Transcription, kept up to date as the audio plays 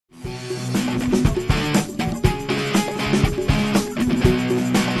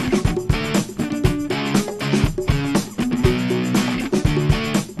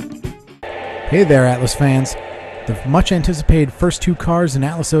Hey there, Atlas fans. The much anticipated first two cars in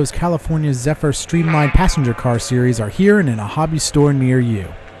Atlas O's California Zephyr Streamlined Passenger Car Series are here and in a hobby store near you.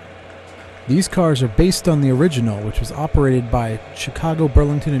 These cars are based on the original, which was operated by Chicago,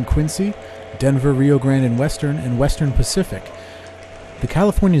 Burlington, and Quincy, Denver, Rio Grande, and Western Pacific. The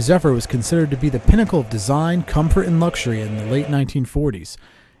California Zephyr was considered to be the pinnacle of design, comfort, and luxury in the late 1940s.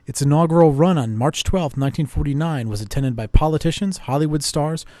 Its inaugural run on March 12, 1949 was attended by politicians, Hollywood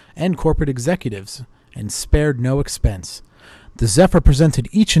stars, and corporate executives, and spared no expense. The Zephyr presented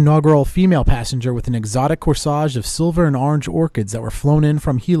each inaugural female passenger with an exotic corsage of silver and orange orchids that were flown in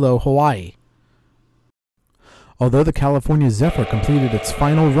from Hilo, Hawaii. Although the California Zephyr completed its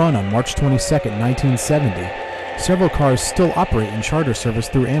final run on March 22, 1970, several cars still operate in charter service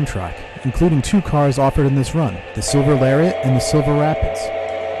through Amtrak, including two cars offered in this run, the Silver Lariat and the Silver Rapids.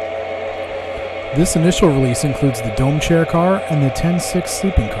 This initial release includes the Dome Chair car and the 10-6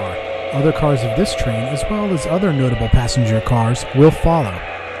 sleeping car. Other cars of this train, as well as other notable passenger cars, will follow.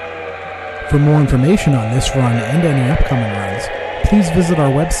 For more information on this run and any upcoming runs, please visit our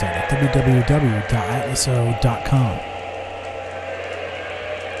website at www.atlaso.com.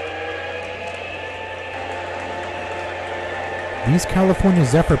 These California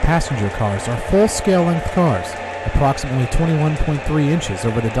Zephyr passenger cars are full scale-length cars, approximately 21.3 inches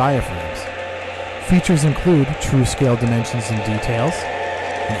over the diaphragms. Features include true scale dimensions and details,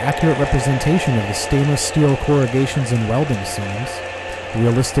 an accurate representation of the stainless steel corrugations and welding seams,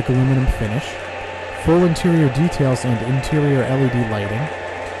 realistic aluminum finish, full interior details and interior LED lighting,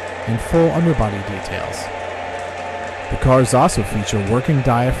 and full underbody details. The cars also feature working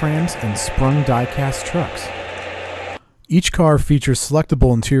diaphragms and sprung die-cast trucks. Each car features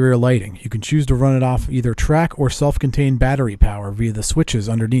selectable interior lighting. You can choose to run it off either track or self-contained battery power via the switches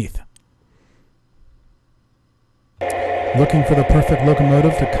underneath. Looking for the perfect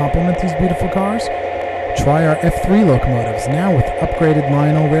locomotive to complement these beautiful cars? Try our F3 locomotives, now with upgraded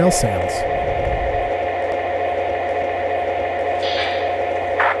Lionel rail sounds.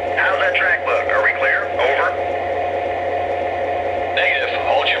 How's that track look? Are we clear? Over. Negative.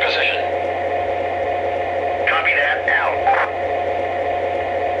 Hold your position. Copy that. Out.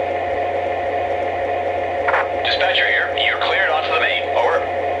 Dispatcher here. You're cleared onto the main. Over.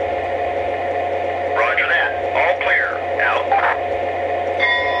 Roger that. All clear. Out.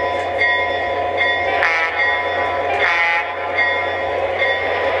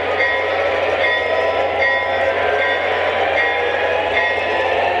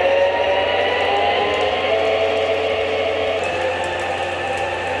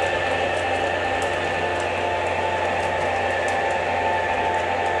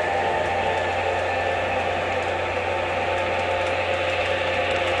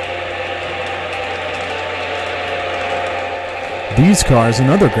 These cars and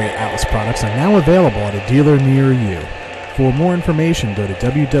other great Atlas products are now available at a dealer near you. For more information, go to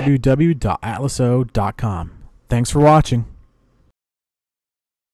www.atlaso.com. Thanks for watching.